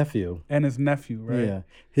 And right? his nephew, right? Yeah.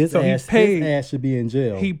 His ass should be in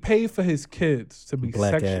jail. He paid for his kids to be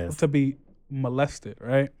to be molested,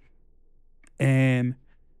 right? And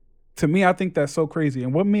to me, I think that's so crazy.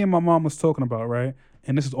 And what me and my mom was talking about, right?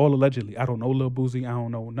 And this is all allegedly. I don't know Lil Boosie. I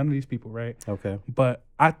don't know none of these people, right? Okay. But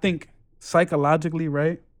I think psychologically,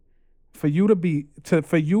 right? For you to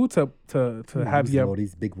have your all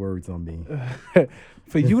these big words on me.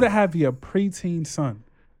 For you to have your preteen son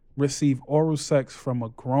receive oral sex from a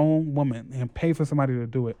grown woman and pay for somebody to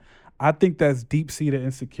do it, I think that's deep-seated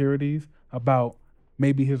insecurities about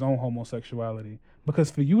maybe his own homosexuality.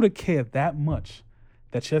 Because for you to care that much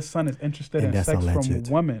that your son is interested And in that's sex from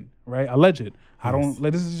alleged. women, right? Alleged. I Yes. don't.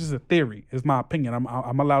 Like, this is just a theory. It's my opinion.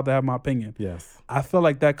 I'm allowed to have my opinion. Yes. I feel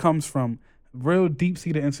like that comes from real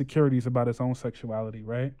deep-seated insecurities about his own sexuality,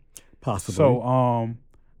 right? Possibly. So,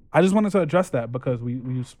 I just wanted to address that because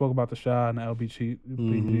we spoke about the Shy and the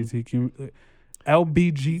LBGTQ.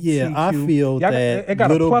 LBGTQ. Yeah, I feel Y'all that it got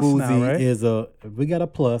Little a plus Boozy now, right? is we got a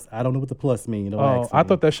plus. I don't know what the plus means. Oh, I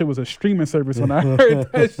thought that shit was a streaming service when I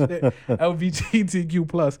heard that shit. LBGTQ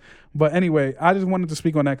plus. But anyway, I just wanted to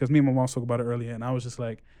speak on that because me and my mom spoke about it earlier, and I was just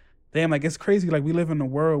like, damn, like it's crazy. Like we live in a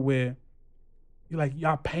world where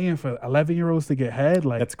y'all paying for 11-year-olds to get head.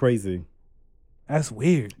 Like that's crazy. that's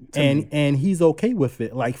weird. to me. And he's okay with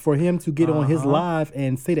it. Like for him to get on his live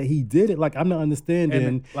and say that he did it, like I'm not understanding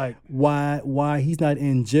And, like- why he's not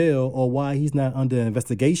in jail or why he's not under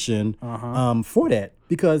investigation for that.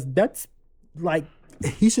 Because that's like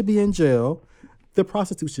he should be in jail. The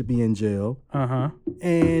prostitute should be in jail.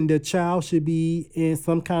 And the child should be in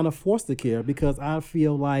some kind of foster care because I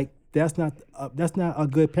feel like that's not a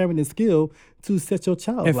good parenting skill to set your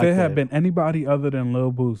child If like it had that. been anybody other than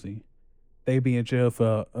Lil Boosie, they'd be in jail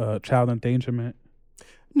for child endangerment.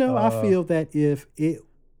 No, I feel that if it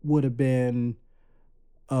would have been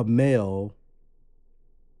a male.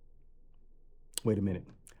 Wait a minute.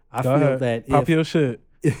 I Go feel ahead. that Pop your shit.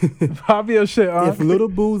 Pop your shit. if Little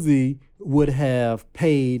Boozy would have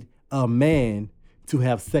paid a man to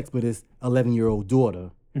have sex with his 11-year-old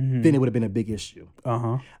daughter, then it would have been a big issue.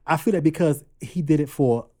 I feel that because he did it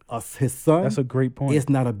for his son, That's a great point. it's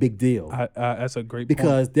not a big deal. That's a great point.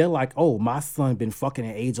 Because they're like, oh, my son been fucking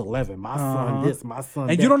at age 11. My son this, my son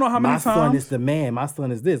And that. you don't know how many My son times- is the man. My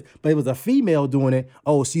son is this. But it was a female doing it.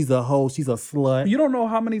 Oh, she's a hoe. She's a slut. You don't know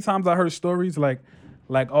how many times I heard stories like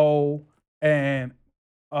when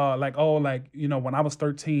I was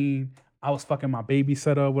 13, I was fucking my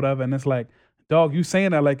babysitter or whatever, and it's like, dog, you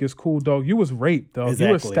saying that like it's cool, dog. You was raped, dog. You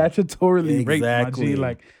was Exactly. statutorily raped, my Exactly. G.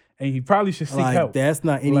 Like, and you probably should seek Like help. that's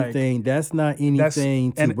not anything. That's not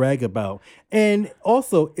anything to and- brag about. And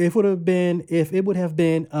also, if it would have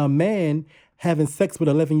been a man having sex with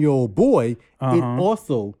an 11-year-old boy, it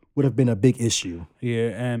also would have been a big issue. Yeah,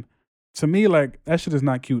 and to me, like, that shit is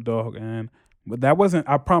not cute, dog. And but that wasn't,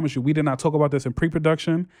 I promise you, we did not talk about this in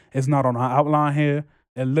pre-production. It's not on our outline here.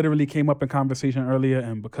 It literally came up in conversation earlier,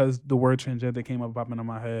 and because the word transgender came up popping in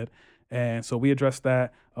my head. And so we addressed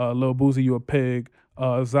that. Lil Boozy, you a pig.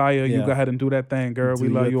 Zaya, you Yeah. go ahead and do that thing, girl. Do We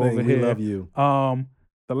love your you thing. over We here. love you.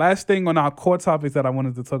 The last thing on our core topics that I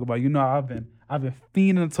wanted to talk about, you know, I've been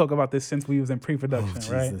fiending to talk about this since we was in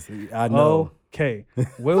pre-production, right? Jesus, I know. Okay.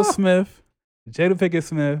 Will Smith, Jada Pinkett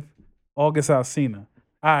Smith, August Alsina.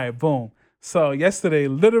 All right, boom. So yesterday,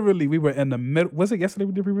 literally, we were in the middle. Was it yesterday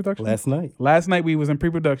we did pre-production? Last night. Last night we was in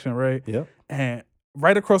pre-production, right? Yep. And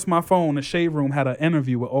right across my phone, the Shade Room had an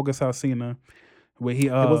interview with August Alsina, where he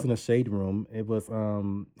It wasn't a shade room. It was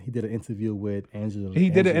he did an interview with Angela. he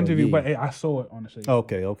did an Angela interview, Yee. but I saw it on the Shade Room.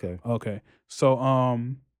 Okay. Okay. So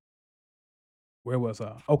where was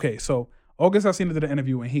I? Okay, so August Alsina did an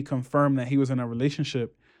interview and he confirmed that he was in a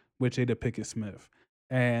relationship with Jada Pinkett Smith.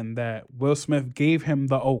 And that Will Smith gave him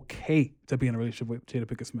the okay to be in a relationship with Jada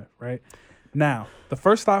Pinkett Smith, right? Now, the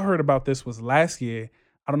first I heard about this was last year.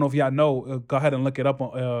 I don't know if y'all know. Go ahead and look it up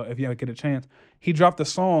if you get a chance. He dropped a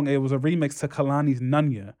song. It was a remix to Kalani's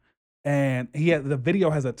Nunya. And the video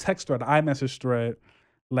has a text thread, an iMessage thread,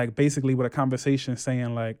 like basically with a conversation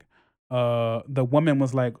saying like, the woman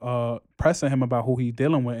was like pressing him about who he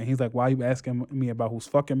dealing with. And he's like, why you asking me about who's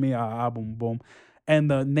fucking me? Boom, boom.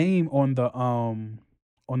 And the name on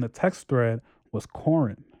the text thread was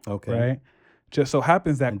Corin. Okay. Right? Just so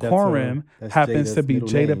happens that And that's Corin that's happens to Jada's be middle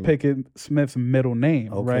Jada name. Pinkett Smith's middle name,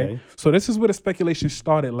 right? Okay. So this is where the speculation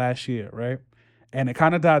started last year, right? And it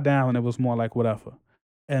kind of died down and it was more like whatever.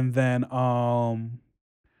 And then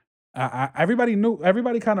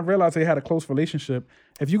everybody kind of realized they had a close relationship.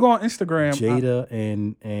 If you go on Instagram, Jada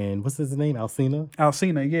and what's his name? Alsina?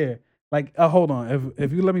 Alsina, yeah. Like, hold on.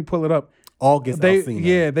 If you let me pull it up. August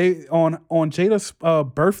Alsina. They on Jada's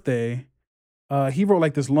birthday, he wrote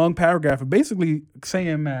like this long paragraph basically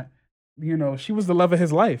saying that, you know, she was the love of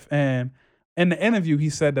his life. And in the interview, he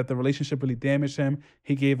said that the relationship really damaged him.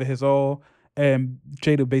 He gave it his all. And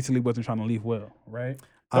Jada basically wasn't trying to leave Will, right?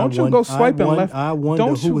 Don't you go swiping left. I wonder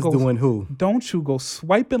who was doing who. Don't you go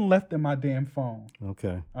swiping left in my damn phone.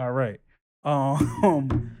 Okay. All right.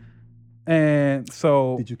 And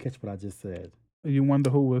so Did you catch what I just said? you wonder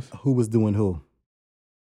who was doing who?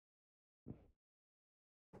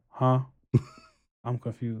 huh? I'm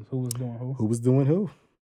confused. Who was doing who? Who was doing who?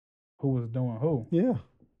 Who was doing who? Yeah.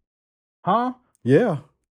 Huh? Yeah.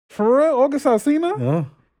 For real? August Alsina?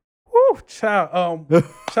 Woo, child.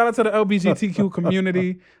 Shout out to the LGBTQ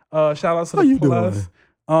community. Shout out to How the you plus.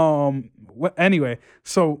 Anyway,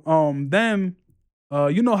 so then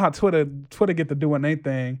you know how Twitter get to doing their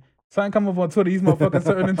thing. Something come up on Twitter, these motherfuckers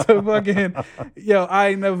turn into fucking I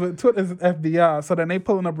ain't never Twitter's FBI. So then they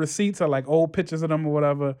pulling up receipts or like old pictures of them or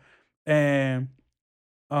whatever. And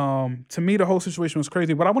to me the whole situation was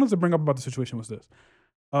crazy. What I wanted to bring up about the situation was this.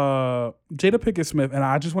 Jada Pinkett Smith, and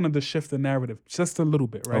I just wanted to shift the narrative just a little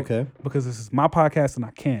bit, right? Okay. Because this is my podcast and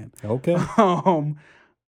I can. Okay.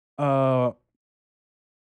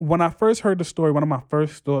 When I first heard the story, one of my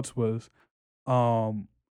first thoughts was,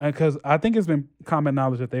 because I think it's been common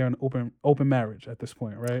knowledge that they're in open marriage at this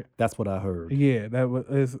point, right? That's what I heard. Yeah, that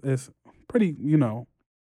was is pretty, Mhm.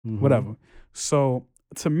 whatever. So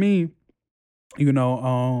to me,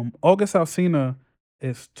 August Alsina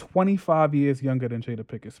is 25 years younger than Jada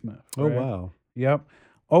Pinkett Smith. Oh, right? wow. Yep.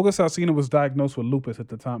 August Alsina was diagnosed with lupus at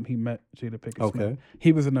the time he met Jada Pinkett Smith. Okay.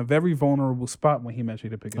 He was in a very vulnerable spot when he met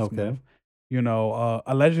Jada Pinkett Okay. Smith.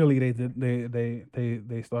 Allegedly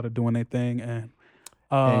they started doing their thing, and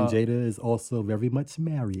Jada is also very much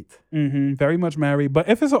married. very much married. But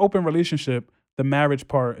if it's an open relationship, the marriage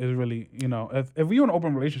part is really, if you're in an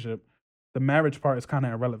open relationship, the marriage part is kind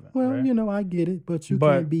of irrelevant. Well, right? I get it, but you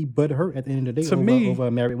But can't be butthurt at the end of the day to me- over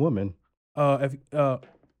a married woman.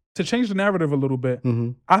 To change the narrative a little bit,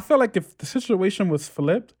 Mm-hmm. I feel like if the situation was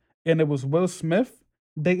flipped and it was Will Smith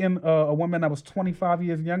dating a woman that was 25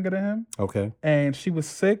 years younger than him, Okay. and she was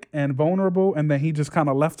sick and vulnerable, and then he just kind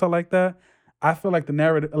of left her like that, I feel like the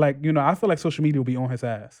narrative, I feel like social media will be on his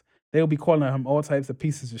ass. They'll be calling him all types of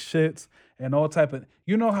pieces of shits and all type of,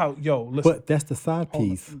 listen. But that's the side hold on.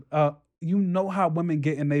 piece. You know how women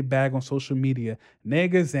get in their bag on social media.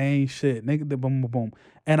 Niggas ain't shit. Nigga, boom, boom, boom.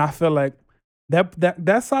 And I feel like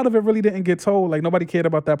that side of it really didn't get told. Like nobody cared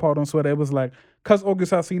about that part on Twitter. It was like, cause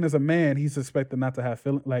August Alsina is a man, he's expected not to have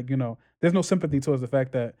feeling. There's no sympathy towards the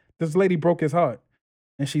fact that this lady broke his heart,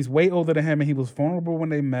 and she's way older than him, and he was vulnerable when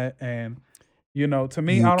they met. And to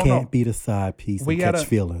me, You I don't can't know. be the side piece We and catch gotta-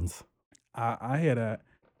 feelings. I hear that.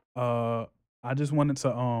 I just wanted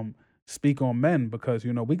to speak on men because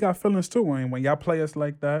we got feelings too, and when y'all play us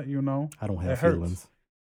like that, I don't it have hurts. feelings.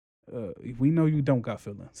 We know you don't got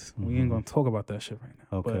feelings. We ain't gonna talk about that shit right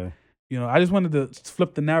now. Okay. But I just wanted to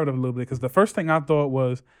flip the narrative a little bit because the first thing I thought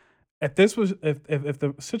was, if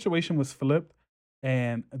the situation was flipped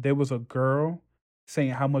and there was a girl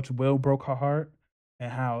saying how much Will broke her heart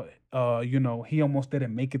and how he almost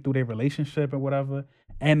didn't make it through their relationship or whatever,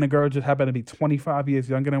 and the girl just happened to be 25 years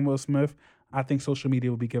younger than Will Smith, I think social media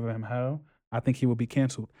would be giving him hell. I think he would be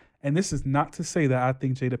canceled. And this is not to say that I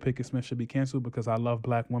think Jada Pinkett Smith should be canceled because I love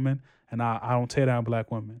black women and I don't tear down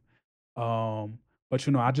black women. But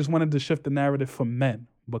I just wanted to shift the narrative for men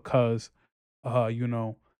because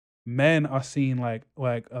men are seen like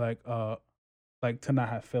to not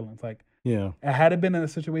have feelings. Like, Yeah. had it been in a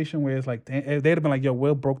situation where it's like they'd have been like, yo,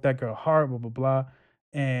 Will broke that girl heart, blah blah blah,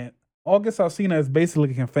 and August Alsina is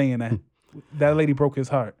basically conveying that that lady broke his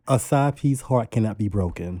heart. A side piece heart cannot be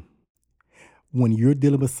broken. When you're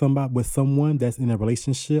dealing with someone that's in a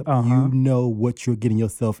relationship, you know what you're getting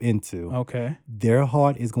yourself into. Okay. Their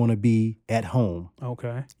heart is going to be at home.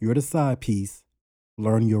 Okay. You're the side piece.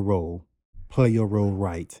 Learn your role. Play your role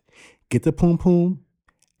right. Get the poom poom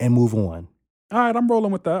and move on. All right, I'm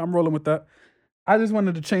rolling with that. I just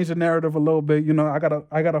wanted to change the narrative a little bit. I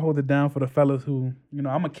gotta hold it down for the fellas who,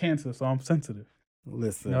 I'm a Cancer, so I'm sensitive.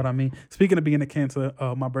 Listen. You know what I mean? Speaking of being a Cancer,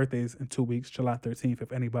 my birthday is in 2 weeks, July 13th.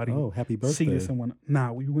 If anybody happy birthday. see this and want,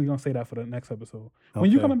 we gonna say that for the next episode.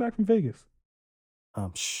 When you Okay. coming back from Vegas?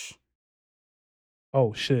 Shh.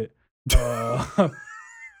 Oh shit.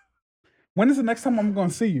 When is the next time I'm gonna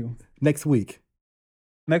see you? Next week.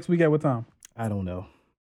 Next week at what time? I don't know.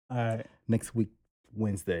 All right. Next week,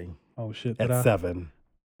 Wednesday Oh shit. at 7.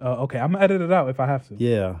 Okay, I'm gonna edit it out if I have to.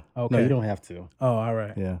 Yeah. Okay. No, you don't have to. Oh, all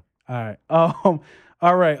right. Yeah. All right.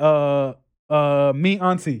 All right. Me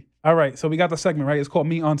Auntie. All right. So we got the segment, right? It's called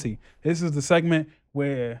Me Auntie. This is the segment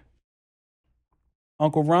where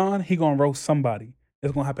Uncle Ron, he gonna roast somebody.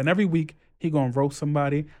 It's gonna happen every week. He gonna roast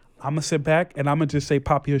somebody. I'm gonna sit back and I'm gonna just say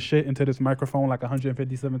pop your shit into this microphone like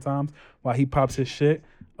 157 times while he pops his shit.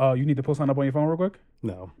 You need to post something up on your phone real quick?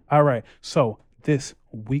 No. All right. So this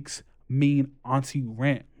week's Mean Auntie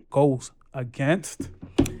rant goes against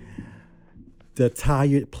The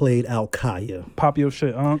tired played out Kaya. pop your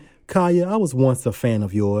shit, Kaya, I was once a fan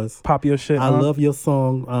of yours. Pop your shit. I love your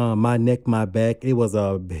song, My Neck, My Back. It was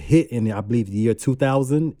a hit in, I believe, the year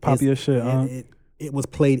 2000. Pop your shit, It was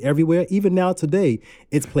played everywhere. Even now today,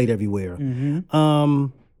 it's played everywhere. Mm-hmm.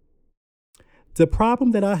 The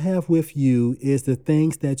problem that I have with you is the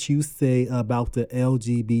things that you say about the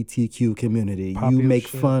LGBTQ community. Pop You your make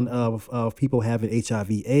shit. fun of people having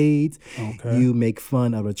HIV/AIDS. Okay. You make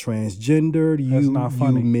fun of a transgender. You not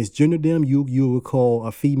funny. misgender them. You would call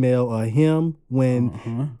a female a him when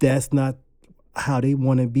Uh-huh. that's not how they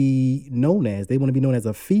want to be known as. They want to be known as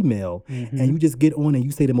a female. Mm-hmm. And you just get on and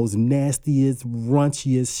you say the most nastiest,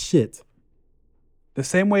 raunchiest shit. The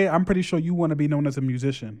same way I'm pretty sure you want to be known as a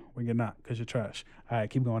musician when you're not, because you're trash. All right,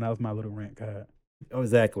 keep going. That was my little rant. Go ahead. Oh,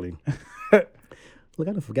 exactly. Look,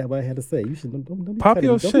 I done forgot what I had to say. You should don't be Pop cutting,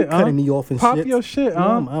 your don't shit, be cutting me off and Pop shit. your shit, You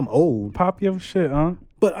know, I'm old. Pop your shit,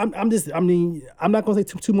 But I'm not gonna say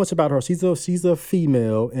too much about her. She's a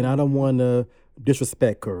female, and I don't want to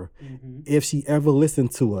disrespect her. Mm-hmm. If she ever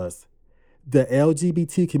listened to us, the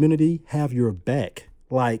LGBT community have your back.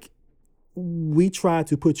 Like, we try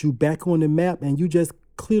to put you back on the map, and you just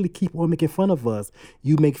clearly keep on making fun of us.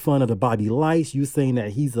 You make fun of the Bobby Lights. You saying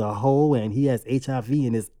that he's a hoe and he has HIV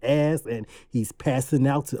in his ass and he's passing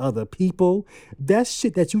out to other people. That's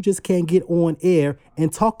shit that you just can't get on air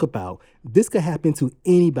and talk about. This could happen to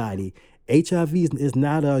anybody. HIV is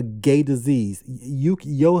not a gay disease.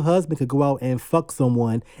 Your husband could go out and fuck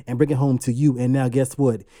someone and bring it home to you, and now guess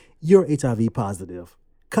what? You're HIV positive.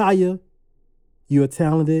 Kaya, you're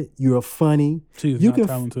talented. You're funny. She is You not can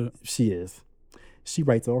talented. She is. She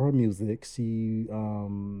writes all her music. She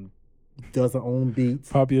does her own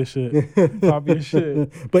beats. Pop your shit. Pop your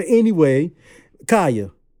shit. But anyway,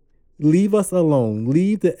 Kaya, leave us alone.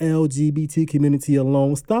 Leave the LGBT community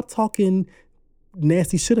alone. Stop talking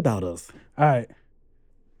nasty shit about us. All right.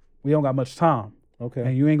 We don't got much time. Okay.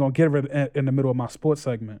 And you ain't going to get it in the middle of my sports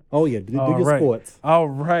segment. Oh, yeah. Do All your right. sports. All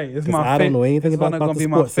right. It's 'Cause my I don't know anything about gonna the be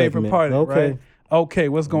my sports favorite segment. part, Okay. right? Okay,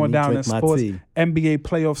 what's going me down in drink my sports? tea. NBA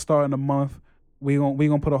playoffs start in a month. We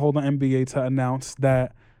gonna put a hold on NBA to announce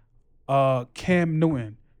that Cam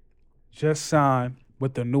Newton just signed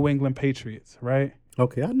with the New England Patriots, right?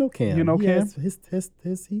 Okay, I know Cam. You know he Cam?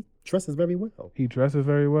 He dresses very well. He dresses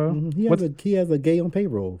very well. Mhm. He has a gay on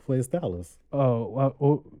payroll for his stylist.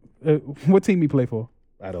 What team he play for?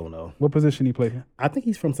 I don't know. What position he play? I think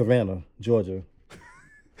he's from Savannah, Georgia.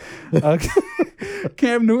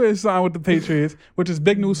 Cam Newton signed with the Patriots, which is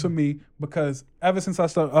big news for me because ever since I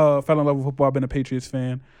fell in love with football, I've been a Patriots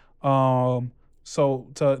fan. So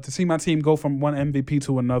to see my team go from one MVP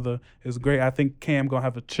to another is great. I think Cam gonna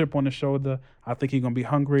have a chip on his shoulder. I think he's gonna be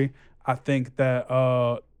hungry. I think that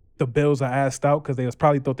the Bills are assed out because they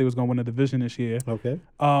probably thought they was gonna win the division this year. Okay.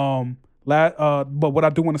 But what I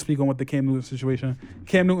do want to speak on with the Cam Newton situation,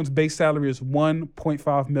 Cam Newton's base salary is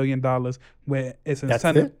 $1.5 million, where it's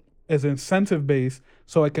incentive based,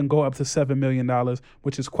 so it can go up to $7 million,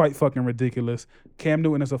 which is quite fucking ridiculous. Cam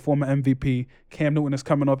Newton is a former MVP. Cam Newton is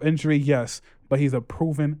coming off injury, yes, but he's a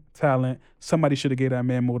proven talent. Somebody should have gave that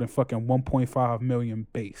man more than fucking $1.5 million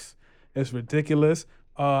base. It's ridiculous.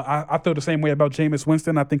 I feel the same way about Jameis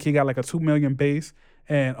Winston. I think he got like a $2 million base.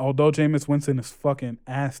 And although Jameis Winston is fucking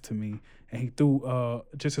ass to me, and he threw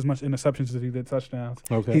just as much interceptions as he did touchdowns,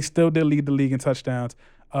 he still did lead the league in touchdowns.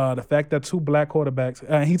 The fact that two black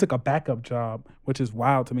quarterbacks, he took a backup job, which is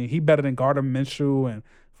wild to me. He better than Gardner Minshew and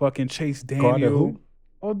fucking Chase Daniel. Gardner who?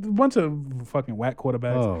 A bunch of fucking whack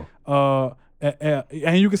quarterbacks. Oh.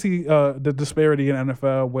 And you can see the disparity in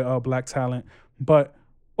NFL with black talent. But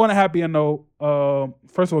on a happier note,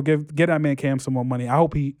 first of all, give that man Cam some more money. I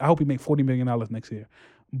hope he make $40 million next year.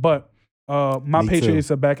 But my Me Patriots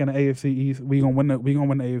too. are back in the AFC East. We gonna win the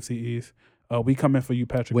AFC East. We coming for you,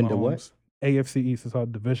 Patrick Win Mahomes. the what? AFC East is our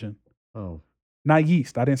division. Oh. Not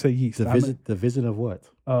yeast. I didn't say yeast. Division of what?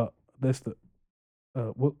 That's the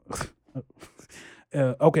what?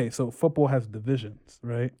 Okay, so football has divisions,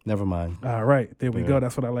 right? Never mind. All right, there we Yeah. go.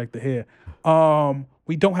 That's what I like to hear.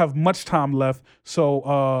 We don't have much time left,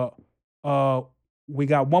 so we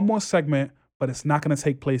got one more segment, but it's not going to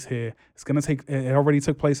take place here. It already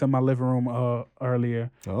took place in my living room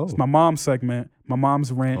earlier. Oh. It's my mom's segment, my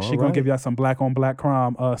mom's rant. She's going to give y'all some black on black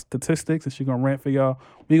crime statistics, and she's going to rant for y'all.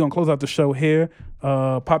 We're going to close out the show here.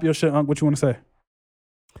 Pop your shit, Unc. What you want to say?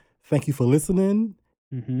 Thank you for listening.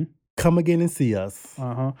 Mm-hmm. Come again and see us.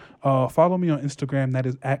 Follow me on Instagram. That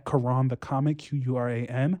is at Quran the Comic,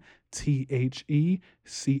 QURANTHECOMIC.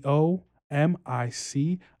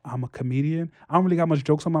 I'm a comedian. I don't really got much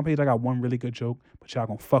jokes on my page. I got one really good joke, but y'all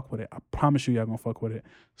gonna fuck with it. I promise you, y'all gonna fuck with it.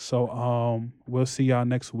 So we'll see y'all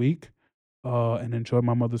next week. And enjoy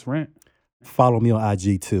my mother's rant. Follow me on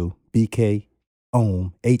IG too. BK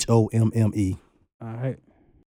Home, HOMME. All right.